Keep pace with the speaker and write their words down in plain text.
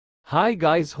Hi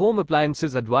guys, Home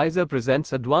Appliances Advisor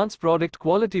presents Advanced Product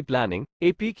Quality Planning,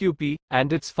 ApQp,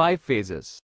 and its 5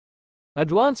 phases.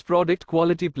 Advanced Product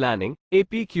Quality Planning,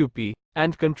 ApQp,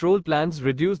 and control plans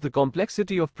reduce the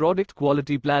complexity of product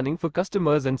quality planning for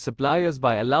customers and suppliers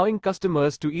by allowing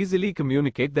customers to easily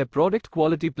communicate their product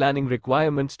quality planning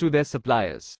requirements to their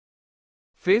suppliers.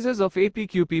 Phases of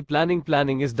ApQp planning.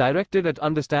 Planning is directed at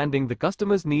understanding the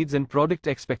customer's needs and product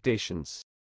expectations.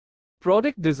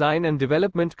 Product design and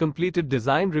development. Completed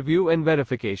design review and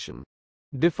verification.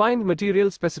 Defined material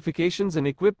specifications and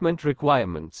equipment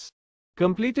requirements.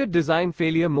 Completed design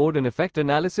failure mode and effect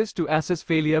analysis to assess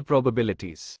failure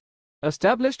probabilities.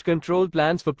 Established control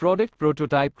plans for product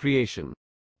prototype creation.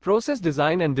 Process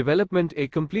design and development. A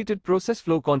completed process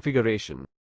flow configuration.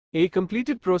 A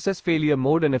completed process failure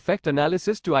mode and effect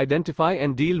analysis to identify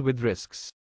and deal with risks.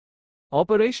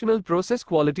 Operational process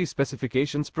quality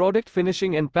specifications. Product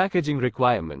finishing and packaging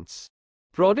requirements.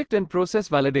 Product and process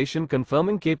validation.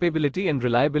 Confirming capability and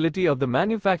reliability of the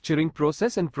manufacturing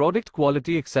process and product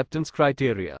quality acceptance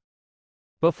criteria.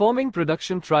 Performing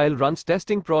production trial runs.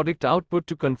 Testing product output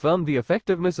to confirm the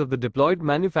effectiveness of the deployed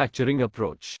manufacturing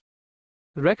approach.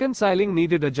 Reconciling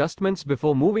needed adjustments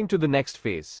before moving to the next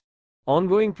phase.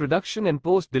 Ongoing production and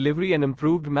post-delivery and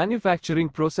improved manufacturing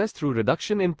process through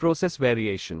reduction in process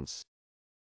variations.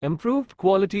 Improved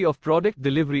quality of product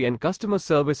delivery and customer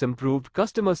service. Improved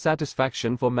customer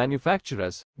satisfaction for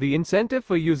manufacturers. The incentive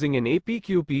for using an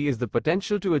ApQp is the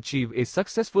potential to achieve a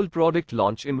successful product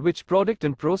launch in which product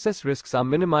and process risks are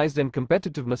minimized and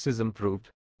competitiveness is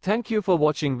improved. Thank you for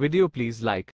watching video. Please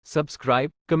like, subscribe,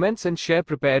 comments and share.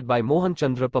 Prepared by Mohan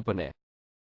Chandra Papane.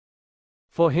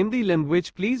 For Hindi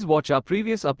language, please watch our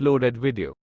previous uploaded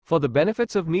video. For the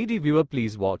benefits of needy viewer,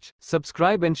 please watch,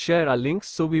 subscribe and share our links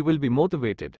so we will be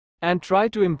motivated and try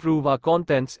to improve our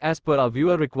contents as per our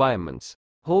viewer requirements.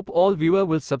 Hope all viewer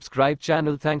will subscribe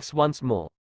channel. Thanks once more.